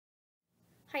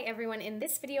Hi everyone, in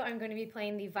this video I'm going to be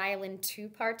playing the Violin 2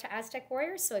 part to Aztec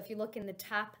Warrior. So if you look in the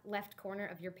top left corner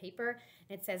of your paper,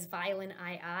 it says Violin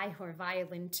II or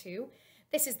Violin 2.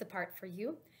 This is the part for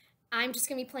you. I'm just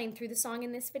going to be playing through the song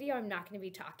in this video. I'm not going to be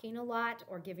talking a lot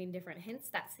or giving different hints.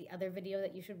 That's the other video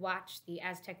that you should watch, the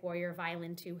Aztec Warrior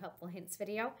Violin 2 Helpful Hints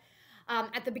video.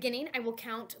 At the beginning, I will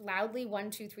count loudly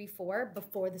 1, 2, 3, 4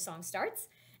 before the song starts.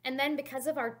 And then because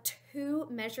of our 2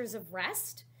 measures of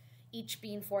rest, each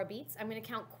being 4 beats, I'm going to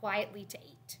count quietly to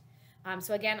 8.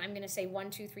 So again, I'm going to say 1,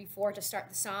 2, 3, 4 to start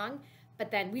the song,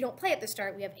 but then we don't play at the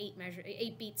start. We have 8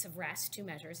 beats of rest, 2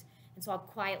 measures, and so I'll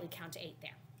quietly count to 8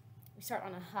 there. We start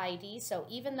on a high D, so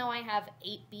even though I have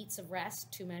 8 beats of rest,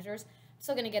 2 measures, I'm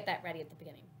still going to get that ready at the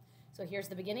beginning. So here's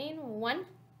the beginning. 1,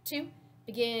 2,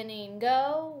 beginning,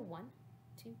 go. 1,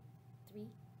 2, 3,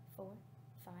 4,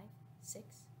 5, 6,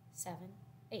 7,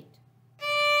 8.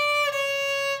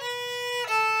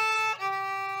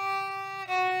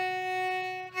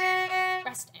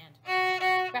 Rest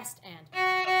and, rest and,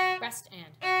 rest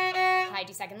and. High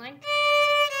D second line.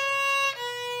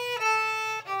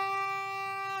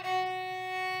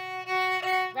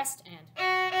 Rest and,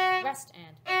 rest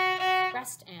and,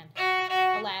 rest and.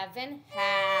 11,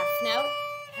 half note,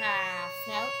 half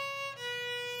note,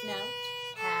 note,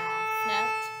 half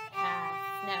note,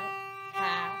 half note,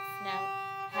 half note,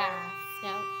 half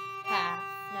note, half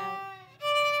note.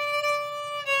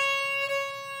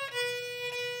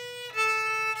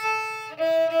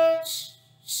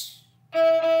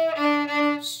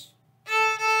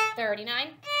 39.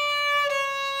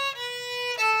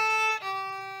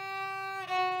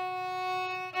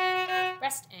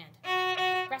 Rest and,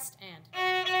 rest and,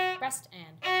 rest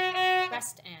and,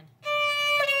 rest and.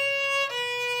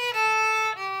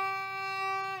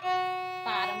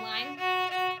 Bottom line,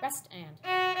 rest and,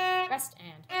 rest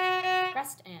and,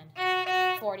 rest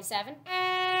and. 47.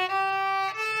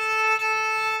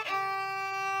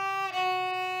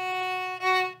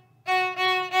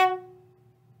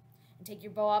 Take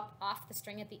your bow up off the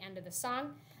string at the end of the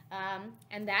song.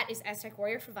 And that is Aztec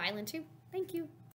Warrior for Violin 2. Thank you.